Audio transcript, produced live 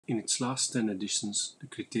In its last 10 editions, the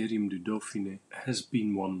Critérium du Dauphiné has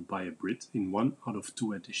been won by a Brit in 1 out of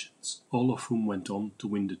 2 editions, all of whom went on to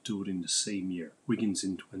win the Tour in the same year. Wiggins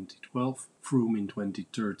in 2012, Froome in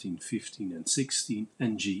 2013, 15 and 16,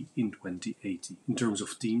 and G in 2018. In terms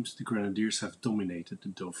of teams, the Grenadiers have dominated the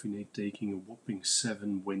Dauphiné, taking a whopping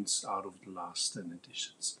 7 wins out of the last 10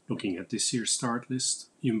 editions. Looking at this year's start list,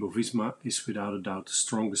 Jumbo-Visma is without a doubt the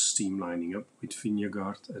strongest team lining up, with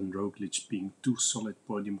Vingegaard and Roglic being 2 solid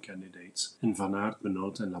podium candidates, and Van Aert,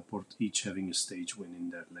 Benoot and Laporte each having a stage win in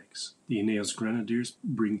their legs. The Ineos Grenadiers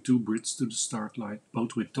bring 2 Brits to the start line,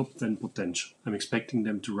 both with top 10 potential. I'm expecting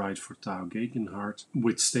them to ride for Tao Gegenhardt,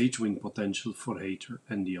 with stage win potential for Hayter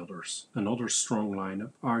and the others. Another strong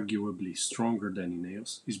lineup, arguably stronger than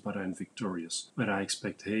Ineos, is Bahrain Victorious, where I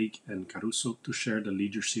expect Haig and Caruso to share the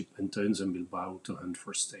leadership and Teuns and Bilbao to hunt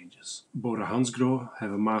for stages. Bora Hansgrohe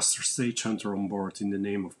have a master stage hunter on board in the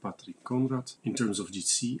name of Patrick Conrad. In terms of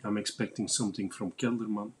GC, I'm expecting something from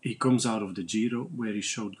Kelderman. He comes out of the Giro, where he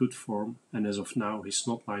showed good form, and as of now he's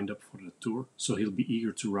not lined up for the Tour, so he'll be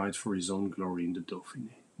eager to ride for his own glory in the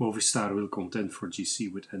Dauphiné. Movistar will contend for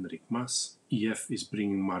GC with Enric Mas. EF is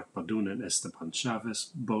bringing Marc Padun and Esteban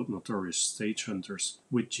Chavez, both notorious stage hunters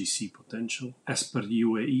with GC potential. As per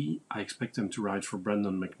UAE, I expect them to ride for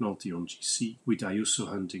Brendan McNulty on GC, with Ayuso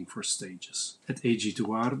hunting for stages. At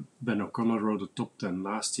AG2R, Ben O'Connor rode a top 10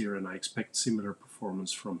 last year, and I expect similar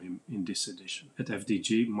performance from him in this edition. At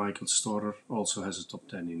FDJ, Michael Storer also has a top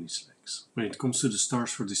 10 in his legs. When it comes to the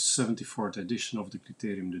stars for this 74th edition of the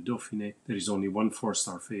Critérium du Dauphiné, there is only one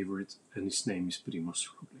 4-star favorite, and his name is Primož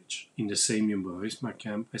Roglic. In the same Jumbo-Visma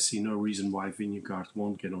camp, I see no reason why Vingegaard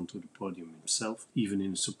won't get onto the podium himself, even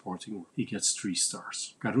in a supporting role. He gets 3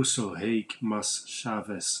 stars. Caruso, Haig, Mas,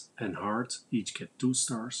 Chavez and Hart each get 2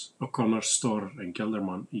 stars. O'Connor, Storer and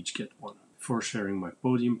Kelderman each get 1. Before sharing my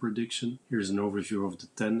podium prediction, here's an overview of the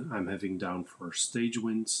 10 I'm having down for stage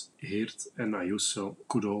wins. Hirt and Ayuso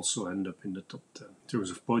could also end up in the top 10. In terms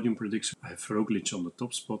of podium prediction, I have Roglic on the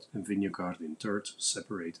top spot and Vingegaard in third,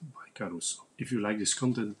 separated by Caruso. If you like this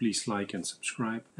content, please like and subscribe.